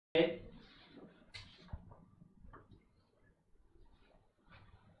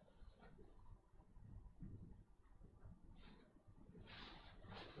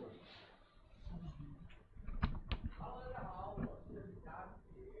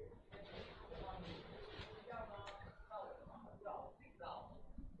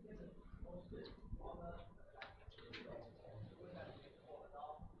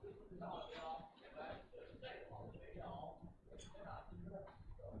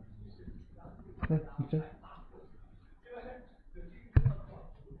来，你飞。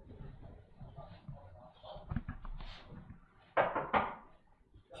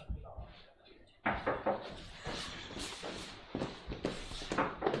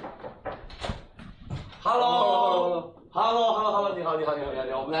Hello，你好，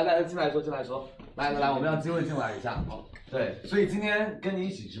我们来进来说，来，我们让机会进来一下。对，所以今天跟你一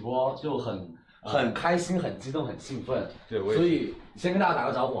起直播就很开心、很激动、很兴奋。对，所以先跟大家打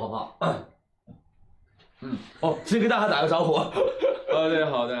个招呼，好不好？先跟大家打个招呼。大家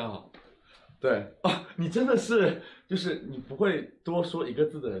好。对啊，你真的是就是你不会多说一个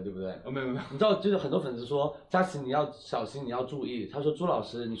字的人，对不对？没有。你知道，就是很多粉丝说佳琪你要小心，你要注意。他说朱老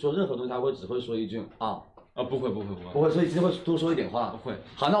师，你说任何东西他只会说一句不会，所以今天会多说一点话。不会。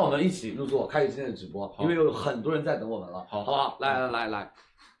好，那我们一起入座，开始今天的直播，因为有很多人在等我们了，好不好？来。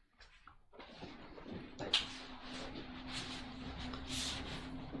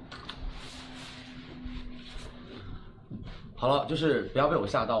好了，就是不要被我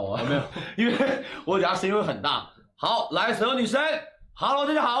吓到哦，没有，因为我等下声音会很大。好，来，所有女生 ，Hello，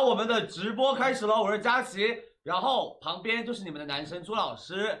 大家好，我们的直播开始了，我是佳琪，然后旁边就是你们的男生朱老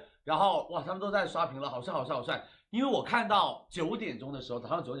师，然后哇，他们都在刷屏了，好帅。因为我看到9点钟的时候，早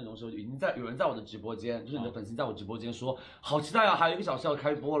上9点钟的时候，已经有人在我的直播间，就是你的粉丝在我直播间说，好期待啊，还有1个小时要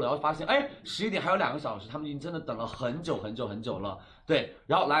开播了，然后发现11点还有2个小时，他们已经真的等了很久了。对，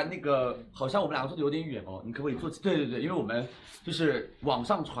然后来那个，好像我们2个坐的有点远哦，你可不可以坐？对，因为我们就是网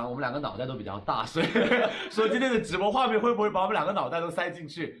上传我们2个脑袋都比较大，所以说今天的直播画面会不会把我们2个脑袋都塞进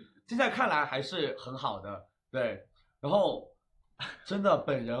去？现在看来还是很好的，对。然后真的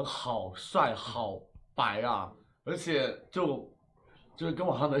本人好帅好白啊！而且就是跟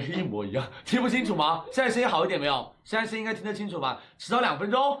网上的一模一样，听不清楚吗？现在声音好一点没有？现在声音应该听得清楚吧？迟到2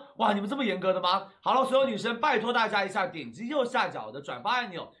分钟，哇，你们这么严格的吗？好了，所有女生，拜托大家一下，点击右下角的转发按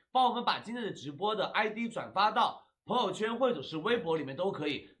钮，帮我们把今天的直播的 ID 转发到朋友圈或者是微博里面都可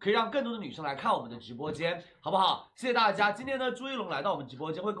以让更多的女生来看我们的直播间，好不好？谢谢大家。今天呢，朱一龙来到我们直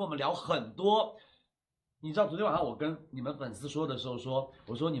播间，会跟我们聊很多。你知道昨天晚上我跟你们粉丝说的时候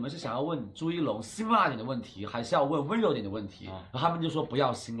我说你们是想要问朱一龙辛辣点的问题，还是要问温柔点的问题？然后他们就说不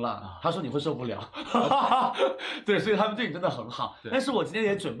要辛辣，他说你会受不了。对，所以他们对你真的很好。但是我今天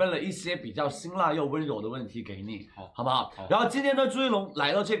也准备了一些比较辛辣又温柔的问题给你，好不好？然后今天呢，朱一龙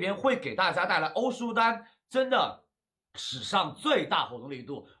来到这边会给大家带来欧舒丹，真的史上最大活动力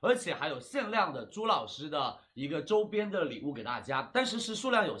度，而且还有限量的朱老师的一个周边的礼物给大家，但是数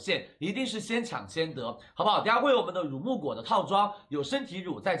量有限，一定是先抢先得，好不好？等下会有我们的乳木果的套装，有身体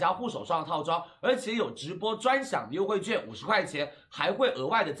乳再加护手霜的套装，而且有直播专享的优惠券50块钱，还会额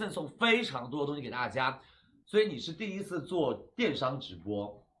外的赠送非常多的东西给大家。所以你是第一次做电商直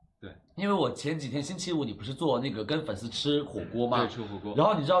播。对，因为我前几天星期五你不是做那个跟粉丝吃火锅吗？对，吃火锅。然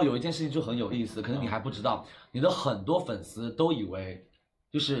后你知道有一件事情就很有意思，可能你还不知道，你的很多粉丝都以为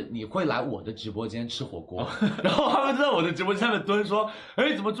就是你会来我的直播间吃火锅，然后他们就在我的直播间下面蹲说，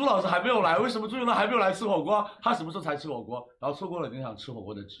怎么朱老师还没有来？为什么朱一龙还没有来吃火锅？他什么时候才吃火锅？然后错过了那场吃火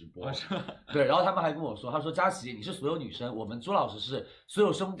锅的直播。对，然后他们还跟我说，他说佳琪你是所有女生，我们朱老师是所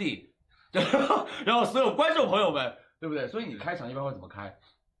有兄弟，对，然后所有观众朋友们，对不对？所以你开场一般会怎么开？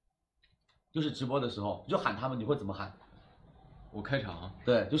就是直播的时候，你就喊他们，你会怎么喊？我开场，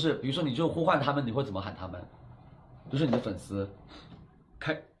对，就是比如说你就呼唤他们，你会怎么喊他们？就是你的粉丝，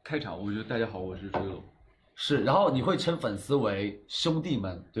开场，我就大家好，我是朱一龙，是，然后你会称粉丝为兄弟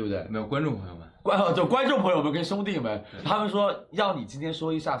们，对不对？没有观众朋友们，观众朋友们跟兄弟们，他们说要你今天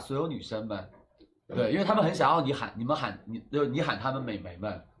说一下所有女生们，对，因为他们很想要你喊你喊他们美眉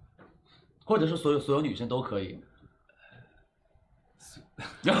们，或者是所有女生都可以。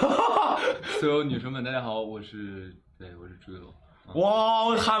所有女生们，大家好，我是朱一龙。哇，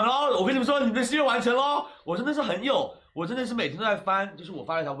我喊了！我跟你们说，你们的心愿完成喽！我真的是我真的是每天都在翻，就是我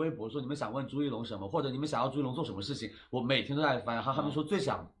发了一条微博说你们想问朱一龙什么，或者你们想要朱一龙做什么事情，我每天都在翻。然后他们说最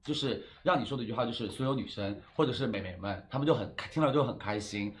想就是让你说的一句话就是所有女生或者是美眉们，他们就听了就很开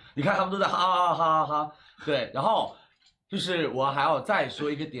心。你看他们都在哈哈哈哈，对。然后就是我还要再说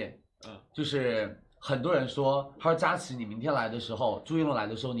一个点，就是很多人说，他说佳琪，你明天来的时候，朱一龙来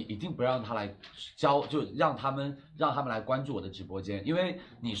的时候，你一定不让他来就让他们来关注我的直播间，因为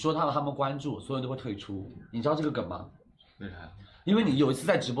你说他们关注，所有人都会退出。你知道这个梗吗？为啥？因为你有一次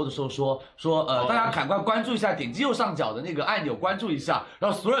在直播的时候说大家赶快关注一下，点击右上角的那个按钮关注一下，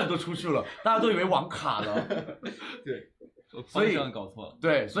然后所有人都出去了，大家都以为网卡了。对。所以搞错了，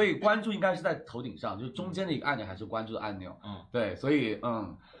对，所以关注应该是在头顶上，就是中间的一个按钮还是关注的按钮。对，所以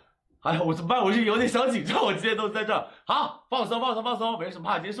哎呀，我怎么办？我是有点小紧张，我今天都在这儿。好，放松，没什么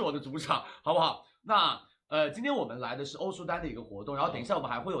怕，今天是我的主场，好不好？那今天我们来的是欧舒丹的一个活动，然后等一下我们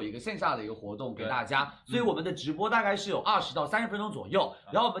还会有一个线下的一个活动给大家，所以我们的直播大概是有20到30分钟左右，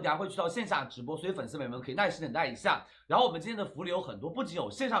然后我们等一下会去到线下直播，所以粉丝们可以耐心等待一下。然后我们今天的福利有很多，不仅有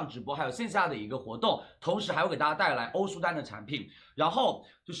线上直播，还有线下的一个活动，同时还会给大家带来欧舒丹的产品。然后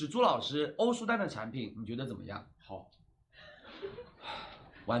就是朱老师，欧舒丹的产品你觉得怎么样？好。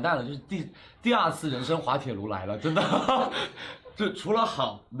完蛋了，就是第2次人生滑铁卢来了，真的。就除了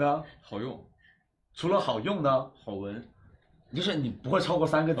好呢，好用。除了好用呢，好闻，就是你不会超过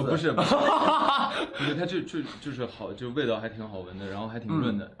3个字，不是，不是，它就是好，就味道还挺好闻的，然后还挺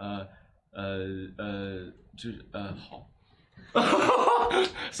润的，就是好，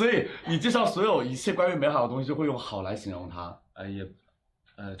所以你介绍所有一切关于美好的东西，就会用好来形容它，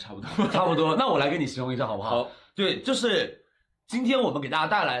差不多，差不多。那我来给你形容一下好不好？好，对，就是。今天我们给大家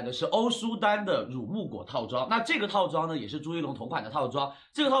带来的是欧舒丹的乳木果套装，那这个套装呢也是朱一龙同款的套装。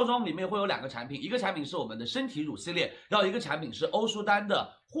这个套装里面会有2个产品，一个产品是我们的身体乳系列，然后一个产品是欧舒丹的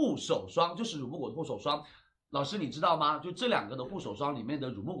护手霜，就是乳木果的护手霜。老师你知道吗？就这2个的护手霜里面的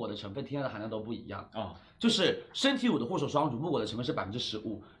乳木果的成分添加的含量都不一样啊。就是身体乳的护手霜，乳木果的成分是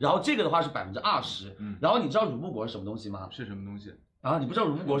15%，然后这个的话是20%。然后你知道乳木果是什么东西吗？是什么东西？啊，你不知道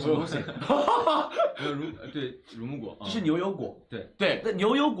乳木果是什么东西？对，乳木果就是牛油果。对，那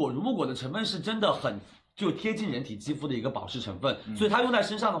牛油果、乳木果的成分是真的很就贴近人体肌肤的一个保湿成分，所以它用在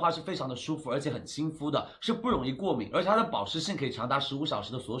身上的话是非常的舒服，而且很亲肤的，是不容易过敏，而且它的保湿性可以长达15小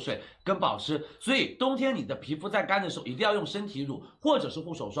时的锁水跟保湿。所以冬天你的皮肤在干的时候，一定要用身体乳或者是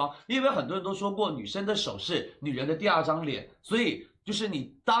护手霜，因为很多人都说过女生的手是女人的第2张脸，所以。就是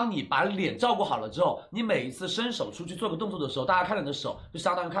当你把脸照顾好了之后，你每一次伸手出去做个动作的时候，大家看你的手就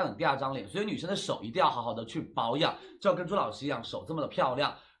相当于看你第2张脸，所以女生的手一定要好好的去保养，就要跟朱老师一样手这么的漂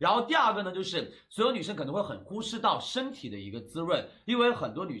亮。然后第2个呢，就是所有女生可能会很忽视到身体的一个滋润，因为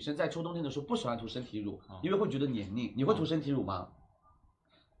很多女生在秋冬天的时候不喜欢涂身体乳，因为会觉得黏腻。你会涂身体乳吗？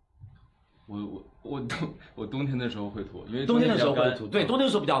我冬天的时候会涂，因为冬天的时候会涂，对，冬天的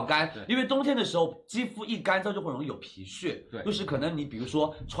时候比较干，因为冬天的时候肌肤一干燥就会容易有皮屑，对，就是可能你比如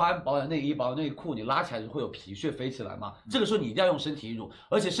说穿保暖内衣、保暖内裤，你拉起来就会有皮屑飞起来嘛，这个时候你一定要用身体乳，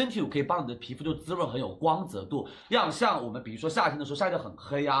而且身体乳可以帮你的皮肤就滋润很有光泽度，让像我们比如说夏天的时候晒得很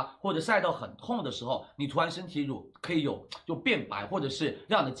黑啊，或者晒到很痛的时候，你涂完身体乳可以有就变白，或者是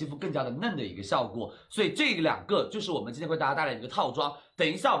让你的肌肤更加的嫩的一个效果，所以这2个就是我们今天为大家带来的一个套装。等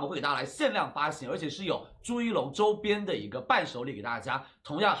一下我们会给大家来限量发行，而且是有朱一龙周边的一个伴手礼给大家，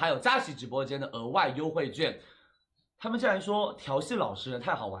同样还有佳琦直播间的额外优惠券。他们竟然说调戏老实人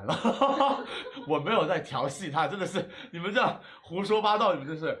太好玩了，我没有在调戏他，真的是你们这样胡说八道，你们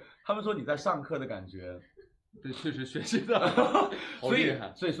真是。他们说你在上课的感觉，对，确实学习的好厉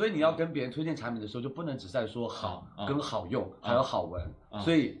害。所以你要跟别人推荐产品的时候，就不能只在说好跟好用，还有好闻。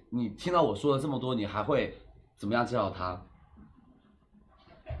所以你听到我说了这么多，你还会怎么样介绍它？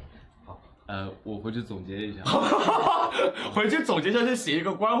我回去总结一下，回去总结一下，就写一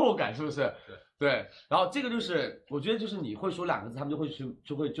个观后感，是不是？对。然后这个就是，我觉得就是你会说2个字，他们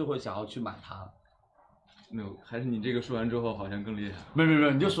就会想要去买它。没有，还是你这个说完之后好像更厉害。没有，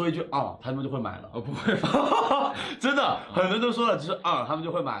你就说一句啊，他们就会买了。不会，真的，很多人都说了，就是啊，他们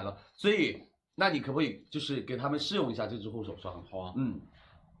就会买了。所以，那你可不可以就是给他们试用一下这支护手霜？好啊。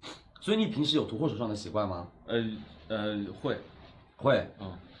所以你平时有涂护手霜的习惯吗？会。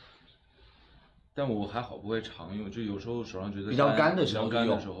但我还好，不会常用，就有时候手上觉得比较干的时候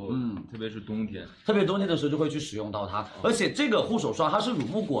用，特别是冬天，冬天的时候就会去使用到它。而且这个护手霜它是乳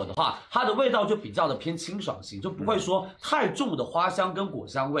木果的话，它的味道就比较的偏清爽型，就不会说太重的花香跟果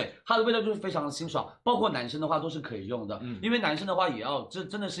香味，它的味道就是非常的清爽。包括男生的话都是可以用的，因为男生的话也要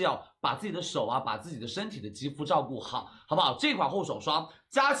真的是要把自己的手啊，把自己的身体的肌肤照顾好，好不好？这款护手霜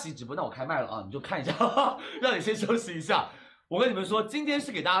佳琦直播，那我开麦了啊，你就看一下，让你先休息一下。我跟你们说，今天是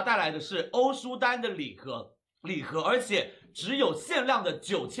给大家带来的是欧舒丹的礼盒，而且只有限量的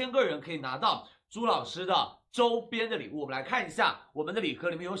9000个人可以拿到朱老师的周边的礼物。我们来看一下我们的礼盒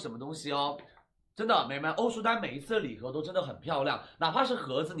里面有什么东西哦。真的，美们，欧舒丹每一次的礼盒都真的很漂亮，哪怕是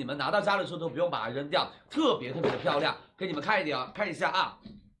盒子，你们拿到家的时候都不用把它扔掉，特别的漂亮。给你们看一下啊，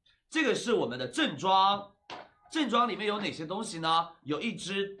这个是我们的正装。正装里面有哪些东西呢？有一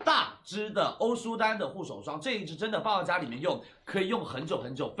支大支的欧舒丹的护手霜，这一支真的放到家里面用，可以用很久，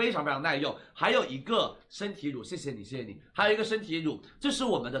非常耐用。还有一个身体乳，谢谢你。还有一个身体乳，这是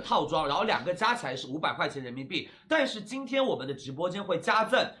我们的套装，然后2个加起来是500块钱人民币。但是今天我们的直播间会加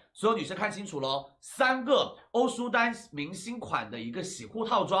赠，所有女生看清楚喽，3个欧舒丹明星款的一个洗护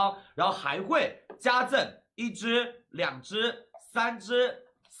套装，然后还会加赠1支、2支、3支、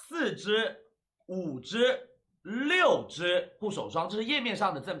4支、5支。6支护手霜，这是页面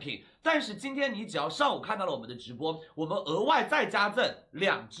上的赠品。但是今天你只要上午看到了我们的直播，我们额外再加赠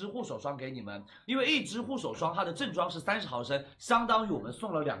2支护手霜给你们，因为1支护手霜它的正装是30毫升，相当于我们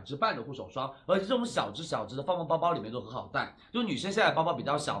送了2支半的护手霜，而且这种小支的放包包里面都很好带，就女生现在包包比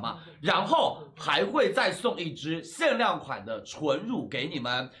较小嘛，然后还会再送1支限量款的纯乳给你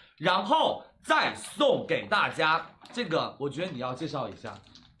们，然后再送给大家这个，我觉得你要介绍一下。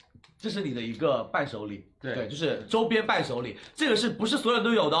这是你的一个伴手礼，对，就是周边伴手礼，这个是不是所有人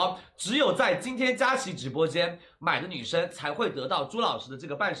都有的哦？只有在今天佳琦直播间买的女生才会得到朱老师的这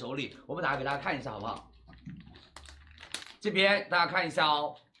个伴手礼。我们给大家看一下好不好？这边大家看一下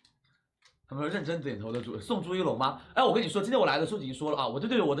哦。他们说认真点头的送朱一龙吗？哎，我跟你说，今天我来的时候已经说了啊，我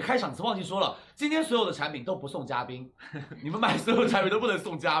的开场词忘记说了，今天所有的产品都不送嘉宾，你们买所有产品都不能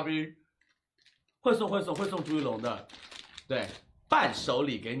送嘉宾，会送朱一龙的，对。伴手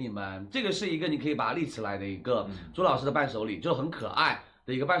礼给你们，这个是一个你可以把它立起来的一个朱老师的伴手礼，就很可爱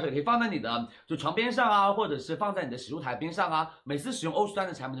的一个伴手礼，可以放在你的就床边上啊，或者是放在你的洗漱台边上啊。每次使用欧舒丹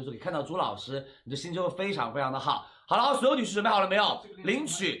的产品的时候，可以看到朱老师，你的心就会非常非常的好。好了，所有女士准备好了没有？领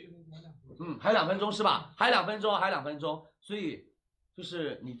取，还有2分钟是吧？还有2分钟，还有2分钟。所以就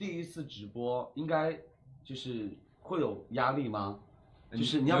是你第一次直播，应该就是会有压力吗？就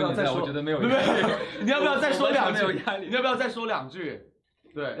是你要不要再说？我觉得没有压力。你要不要再说2句？没有压力。你要不要再说2句？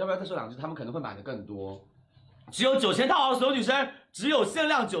对，要不要再说2句？他们可能会买的更多。只有9000套哦，所有女生只有限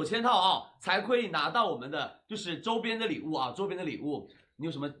量9000套哦，才可以拿到我们的就是周边的礼物啊，周边的礼物。你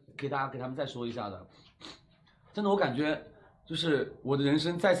有什么给大家给他们再说一下的？真的，我感觉就是我的人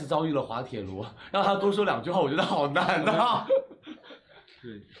生再次遭遇了滑铁卢，让他多说2句话，我觉得好难啊。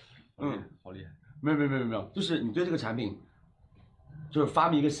对，好厉害。没有，就是你对这个产品。就是发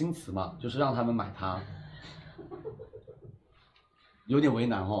明一个新词嘛，就是让他们买它，有点为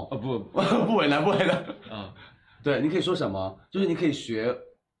难哦。不为难啊。对，你可以说什么？就是你可以学，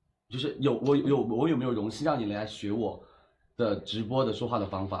就是我有没有荣幸让你来学我的直播的说话的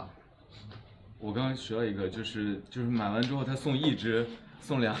方法？我刚刚学了一个，就是买完之后他送1支，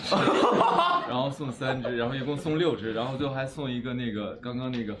送2支，然后送3支，然后一共送6支，然后最后还送一个刚刚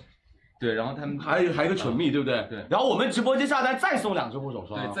那个。对，然后他们还有一个唇蜜，对不对？对。然后我们直播间下单再送2支护手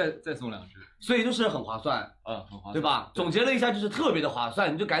霜，对，再送2支，所以就是很划算，很划算，对吧？总结了一下，就是特别的划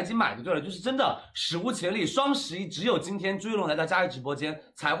算，你就赶紧买就对了，就是真的史无前例，双11只有今天朱一龙来到佳琦直播间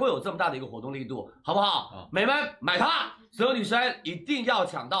才会有这么大的一个活动力度，好不好？美们买它，所有女生一定要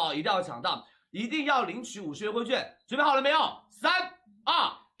抢到，一定要抢到，一定要领取50元优惠券，准备好了没有？3、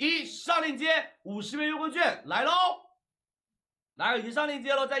2、1，上链接，50元优惠券来喽！来，已经上链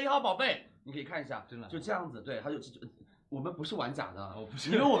接了，在1号宝贝，你可以看一下，真来，就这样子，对，它我们不是玩假的，不是，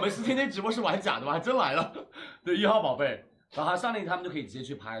因为我们是天天直播是玩假的嘛，还真来了，对，1号宝贝，然后上链接他们就可以直接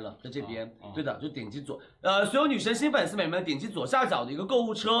去拍了，在这边，对的，就点击所有女生新粉丝们点击左下角的一个购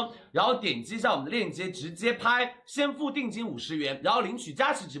物车，然后点击一下我们的链接，直接拍，先付定金50元，然后领取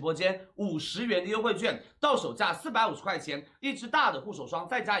佳琦直播间50元的优惠券，到手价450块钱，1支大的护手霜，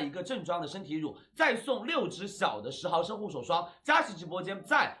再加一个正装的身体乳，再送6支小的10毫升护手霜，佳琦直播间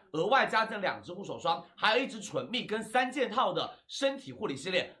再额外加赠2支护手霜，还有1支唇蜜跟3件套的身体护理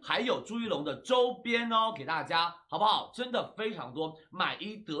系列，还有朱一龙的周边哦，给大家，好不好？真的非常多，买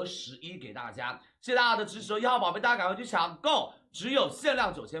1得11给大家，谢谢大家的支持哦！1号宝贝，大家赶快去抢购，只有限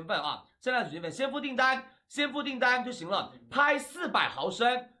量9000份啊，限量9000份，先付订单就行了，拍400毫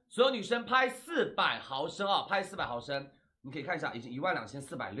升，所有女生拍400毫升啊，拍400毫升，你可以看一下，已经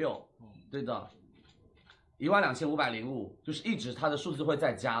12460，对的。12505，就是一直它的数字会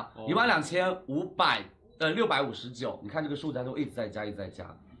再加，12500，659，你看这个数字它都一直在加，一直在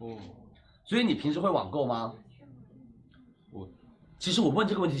加。所以你平时会网购吗？其实我问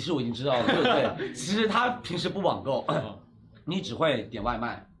这个问题，其实我已经知道了，对不对？其实他平时不网购，你只会点外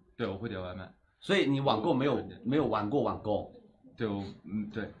卖。对，我会点外卖。所以你网购没有玩过网购。对，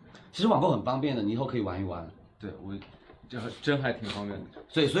对。其实网购很方便的，你以后可以玩一玩。对，这真还挺方便的。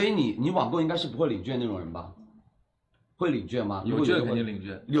所以你网购应该是不会领券那种人吧？会领券吗？有券肯定领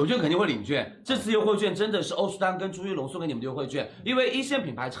券，有券肯定会领券。这次优惠券真的是欧舒丹跟朱一龙送给你们的优惠券，因为一线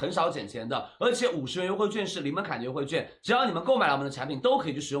品牌很少减钱的，而且50元优惠券是零门槛的优惠券，只要你们购买了我们的产品，都可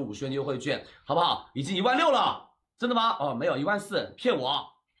以去使用50元的优惠券，好不好？已经16000了，真的吗？哦，没有14000，骗我，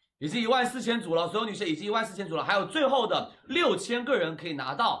已经14000组了，所有女生已经14000组了，还有最后的6000个人可以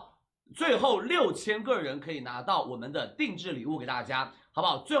拿到，最后6000个人可以拿到我们的定制礼物给大家。好不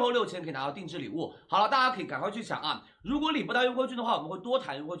好？最后6000可以拿到定制礼物。好了，大家可以赶快去抢啊！如果领不到优惠券的话，我们会多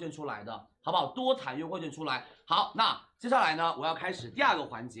弹优惠券出来的，好不好？多弹优惠券出来。好，那接下来呢，我要开始第2个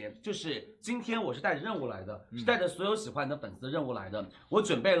环节，就是今天我是带着任务来的，是带着所有喜欢你的粉丝的任务来的。我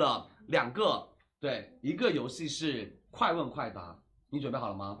准备了2个对，一个游戏是快问快答，你准备好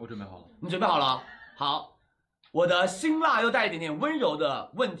了吗？我准备好了。你准备好了？好，我的辛辣又带一点点温柔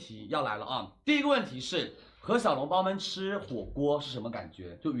的问题要来了啊！第一个问题是，和小笼包们吃火锅是什么感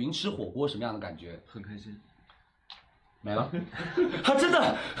觉？就云吃火锅什么样的感觉？很开心。没了，他真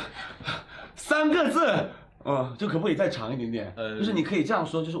的3个字。就可不可以再长一点点？就是你可以这样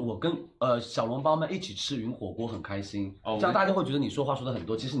说，就是我跟小笼包们一起吃云火锅很开心，这样大家会觉得你说话说的很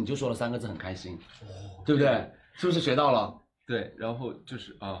多，其实你就说了3个字很开心，对不对？是不是学到了？对，然后就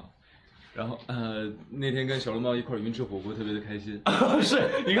是然后那天跟小笼包一块云吃火锅，特别的开心。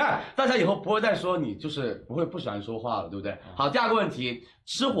是，你看大家以后不会再说你就是不喜欢说话了，对不对？好，第2个问题，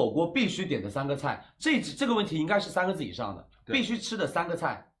吃火锅必须点的3个菜，这个问题应该是3个字以上的，必须吃的3个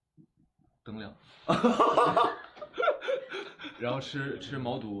菜。灯亮。然后吃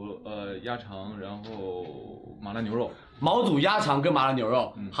毛肚、鸭肠，然后麻辣牛肉。毛肚、鸭肠跟麻辣牛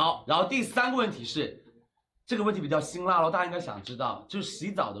肉。好，然后第3个问题是，这个问题比较辛辣咯，大家应该想知道，就是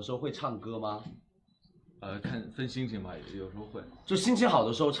洗澡的时候会唱歌吗？看分心情吧，有时候会。就心情好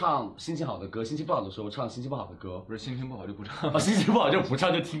的时候唱心情好的歌，心情不好的时候唱心情不好的歌。不是心情不好就不唱。心情不好就不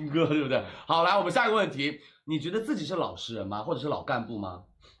唱，就听歌，对不对？好，来我们下一个问题，你觉得自己是老实人吗？或者是老干部吗？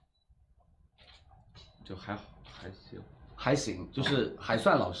就还好，还行，就是还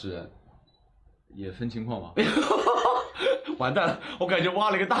算老实人，也分情况吧。完蛋了，我感觉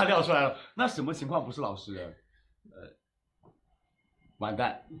挖了一个大料出来了。那什么情况不是老实人？完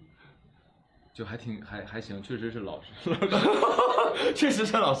蛋，就还行，确实是老实，确实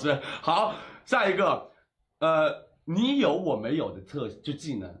是老实人。好，下一个，你有我没有的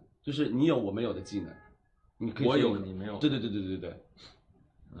技能，就是你有我没有的技能，你可以。我有你没有。对。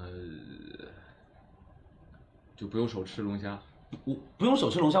就不用手吃龙虾，我不用手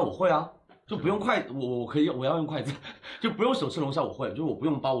吃龙虾，我会啊，就不用我要用筷子，就不用手吃龙虾，我会，就是我不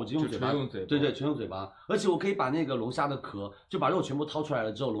用包，我只用嘴巴，对，全用嘴巴，而且我可以把那个龙虾的壳，就把肉全部掏出来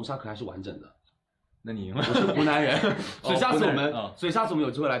了之后，龙虾壳还是完整的。那你赢了，我是湖南人，所以下次我们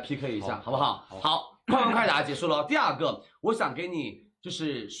有机会来 PK 一下，好不好？好，快问快答结束了。第2个，我想给你就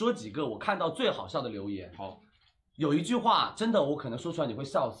是说几个我看到最好笑的留言。好。有一句话真的，我可能说出来你会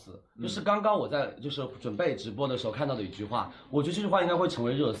笑死，就是刚刚我在就是准备直播的时候看到的一句话，我觉得这句话应该会成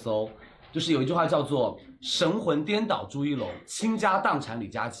为热搜，就是有一句话叫做“神魂颠倒朱一龙，倾家荡产李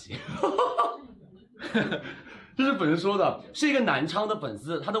佳琦”，这是本人说的，是一个南昌的粉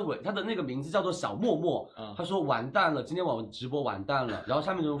丝，他的那个名字叫做小默默，他说完蛋了，今天晚上直播完蛋了，然后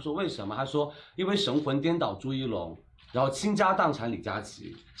下面就说为什么？他说因为神魂颠倒朱一龙。然后倾家荡产李佳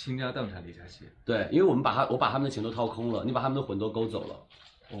琦，对，因为我把他们的钱都掏空了，你把他们的魂都勾走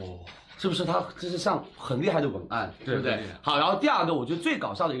了，是不是？他这是像很厉害的文案，对不对？好，然后第2个我觉得最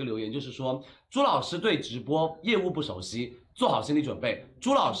搞笑的一个留言就是说，朱老师对直播业务不熟悉，做好心理准备，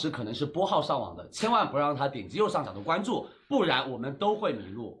朱老师可能是拨号上网的，千万不让他点击右上角的关注，不然我们都会迷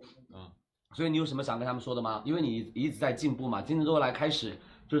路。所以你有什么想跟他们说的吗？因为你一直在进步嘛，今天都来开始。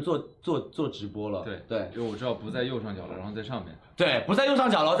就是做直播了，对，因为我知道不在右上角了，然后在上面，对，不在右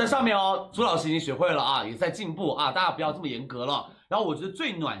上角了，在上面哦。朱老师已经学会了啊，也在进步啊，大家不要这么严格了。然后我觉得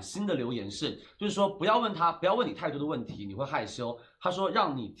最暖心的留言是，就是说不要问你太多的问题，你会害羞。他说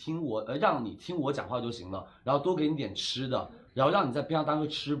让你听我讲话就行了，然后多给你点吃的，然后让你在边上当个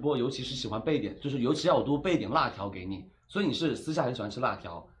吃播，尤其是喜欢备点，就是尤其要我多备点辣条给你。所以你是私下很喜欢吃辣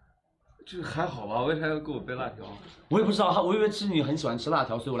条。这个还好吧？为啥要给我备辣条？我也不知道，我以为你很喜欢吃辣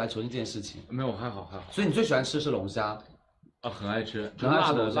条，所以我来求证这件事情。没有，还好。所以你最喜欢吃的是龙虾？很爱吃，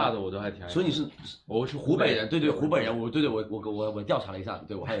辣的我都还挺爱吃。所以我是湖北人，对，湖北人，我调查了一下，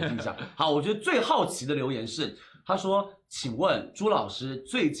对我还有印象。好，我觉得最好奇的留言是，他说，请问朱老师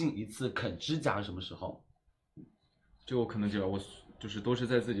最近一次啃指甲是什么时候？这我可能我就是都是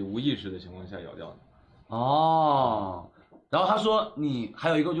在自己无意识的情况下咬掉的。然后他说你还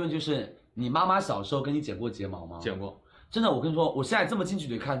有一个问题就是，你妈妈小时候跟你剪过睫毛吗？剪过。真的，我跟你说，我现在这么近距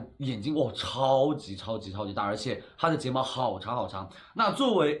离看，眼睛超级大，而且她的睫毛好长。那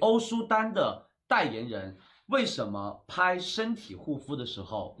作为欧舒丹的代言人，为什么拍身体护肤的时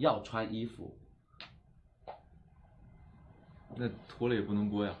候要穿衣服？那脱了也不能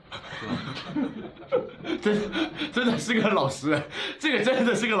播呀，是吧？真的是个老师，这个真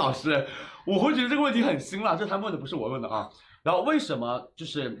的是个老师。我会觉得这个问题很辛辣，这他们问的不是我问的啊。然后为什么就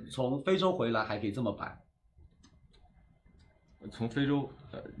是从非洲回来还可以这么白？从非洲，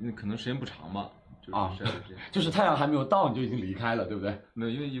可能时间不长吧，就是太阳还没有到你就已经离开了，对不对？没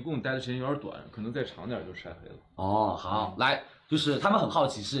有，因为一共待的时间有点短，可能再长点就晒黑了。好，来，就是他们很好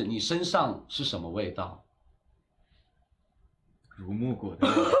奇是你身上是什么味道？乳木果的，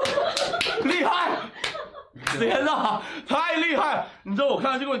厉害！天哪，太厉害！你知道我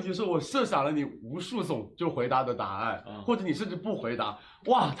看到这个问题的时候，我设想了你无数种就回答的答案，或者你甚至不回答。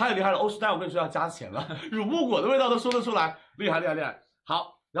哇，太厉害了！欧舒丹，我跟你说要加钱了，乳木果的味道都说得出来，厉害厉害厉害。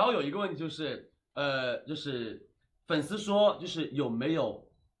好，然后有一个问题就是，就是粉丝说，就是有没有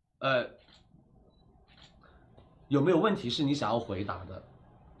问题是你想要回答的？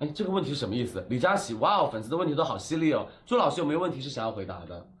哎，这个问题是什么意思？李佳琦，哇哦，粉丝的问题都好犀利哦。朱老师有没有问题是想要回答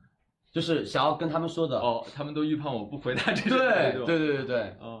的？就是想要跟他们说的哦，他们都预判我不回答这些。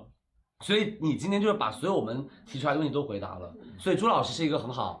对。所以你今天就是把所有我们提出来的问题都回答了。所以朱老师是一个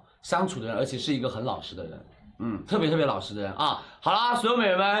很好相处的人，而且是一个很老实的人。特别老实的人啊！好啦，所有美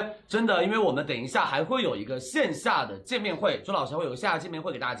眉们，真的，因为我们等一下还会有一个线下的见面会，朱老师会有个线下见面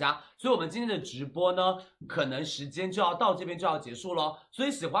会给大家，所以我们今天的直播呢，可能时间就要到这边就要结束了。所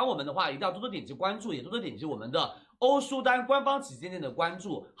以喜欢我们的话，一定要多多点击关注，也多多点击我们的欧舒丹官方旗舰店的关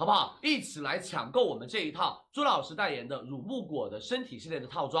注，好不好？一起来抢购我们这一套朱老师代言的乳木果的身体系列的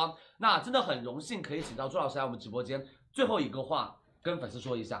套装。那真的很荣幸可以请到朱老师来我们直播间。最后一个话跟粉丝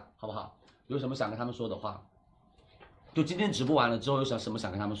说一下，好不好？有什么想跟他们说的话？就今天直播完了之后，有什么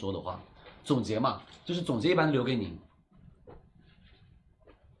想跟他们说的话？总结嘛，就是总结一般留给你。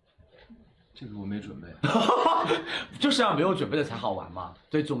这个我没准备，就是要没有准备的才好玩嘛。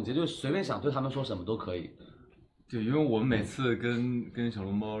对，总结就是随便想对他们说什么都可以。对，因为我们每次跟小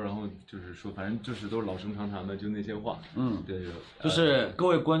笼包，然后就是说，反正就是都是老生常谈的，就那些话。对，就是各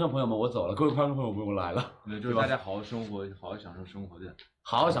位观众朋友们，我走了，各位观众朋友们，我来了。对，就是大家好好生活，好好享受生活，对，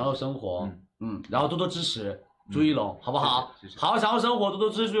好好享受生活。然后多多支持朱一龙，好不好？好好享受生活，多多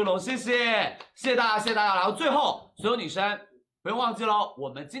支持朱一龙，谢谢大家，谢谢大家。然后最后，所有女生不用忘记喽，我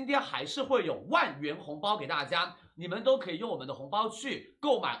们今天还是会有10000元红包给大家，你们都可以用我们的红包去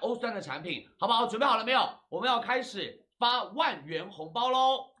购买欧舒丹的产品，好不好？准备好了没有？我们要开始发10000元红包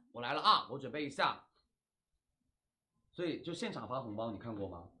喽！我来了啊，我准备一下。所以就现场发红包，你看过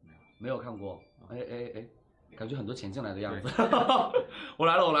吗？没有看过。哎。感觉很多钱进来的样子，我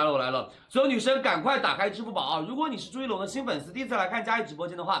来了！所有女生赶快打开支付宝啊！如果你是朱一龙的新粉丝，第一次来看佳怡直播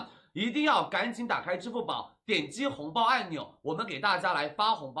间的话，一定要赶紧打开支付宝，点击红包按钮，我们给大家来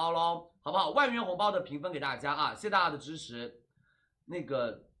发红包喽，好不好？10000元红包的评分给大家啊，谢谢大家的支持。那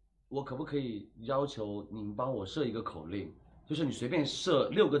个，我可不可以要求您帮我设一个口令，就是你随便设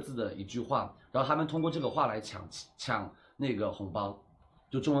6个字的一句话，然后他们通过这个话来抢那个红包。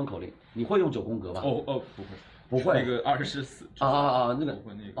就中文口令，你会用9宫格吧？不会。那个24那个不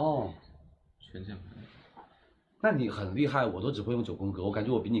会那个全键盘。那你很厉害，我都只会用9宫格，我感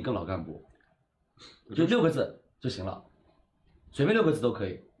觉我比你更老干部。就6个字就行了，随便6个字都可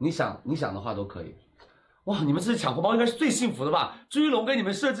以，你想的话都可以。哇，你们这抢红包应该是最幸福的吧？朱一龙给你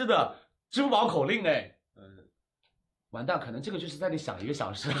们设置的支付宝口令哎，完蛋，可能这个就是在你想1个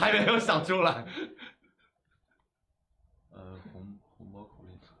小时还没有想出来。红包口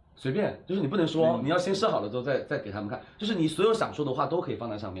令随便，就是你不能说，你要先设好了之后再给他们看，就是你所有想说的话都可以放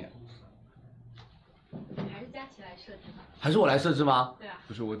在上面。还是佳琪来设置吧？还是我来设置吗？对啊。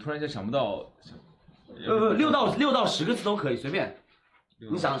不是，我突然间想不到。6到10个字都可以，随便。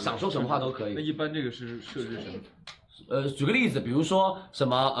你想说什么话都可以。那一般这个是设置什么？举个例子，比如说什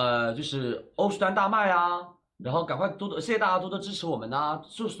么就是欧舒丹大卖啊，然后赶快多多谢谢大家多多支持我们啊，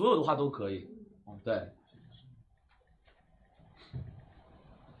就所有的话都可以。对。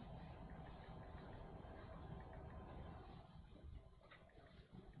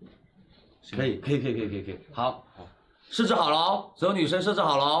可以，好，设置好了哦，所有女生设置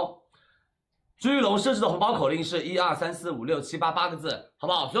好了哦。朱一龙设置的红包口令是1、2、3、4、5、6、7、8个字，好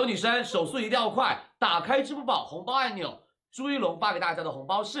不好？所有女生手速一定要快，打开支付宝红包按钮，朱一龙发给大家的红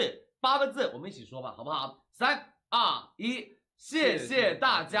包是8个字，我们一起说吧，好不好？3、2、1，谢谢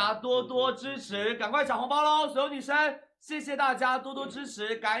大家多多支持，赶快抢红包喽！所有女生，谢谢大家多多支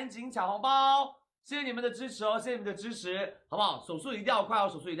持，赶紧抢红包，谢谢你们的支持哦，谢谢你们的支持，好不好？手速一定要快哦，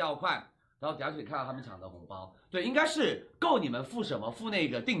手速一定要快。然后等下就可以看到他们抢的红包，对，应该是够你们付什么？付那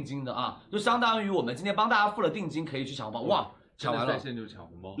个定金的啊，就相当于我们今天帮大家付了定金，可以去抢红包。哇，抢完了，在线就抢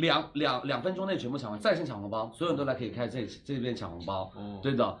红包，2分钟内全部抢完，在线抢红包，所有人都来可以开这边抢红包。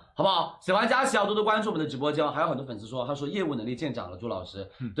对的，好不好？喜欢佳琪要多多关注我们的直播间，还有很多粉丝说，他说业务能力见长了，朱老师，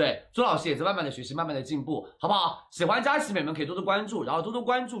对，朱老师也在慢慢的学习，慢慢的进步，好不好？喜欢佳琪美们可以多多关注，然后多多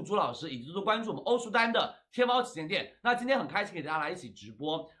关注朱老师，以及多多关注我们欧舒丹的天猫旗舰店。那今天很开心给大家来一起直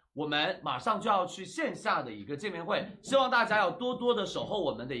播。我们马上就要去线下的一个见面会，希望大家要多多的守候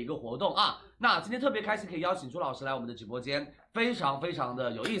我们的一个活动啊。那今天特别开心可以邀请朱老师来我们的直播间，非常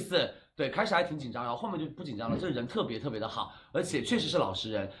的有意思。对，开始还挺紧张，然后后面就不紧张了，这个人特别的好，而且确实是老实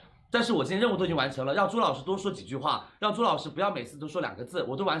人。但是我今天任务都已经完成了，让朱老师多说几句话，让朱老师不要每次都说2个字，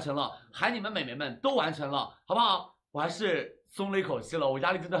我都完成了，喊你们美眉们都完成了，好不好？我还是松了一口气了，我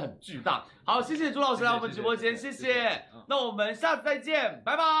压力真的很巨大。好，谢谢朱老师来我们直播间，谢谢。那我们下次再见，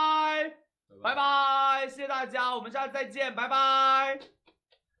拜拜，拜拜，谢谢大家，我们下次再见，拜拜，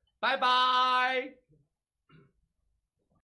拜拜。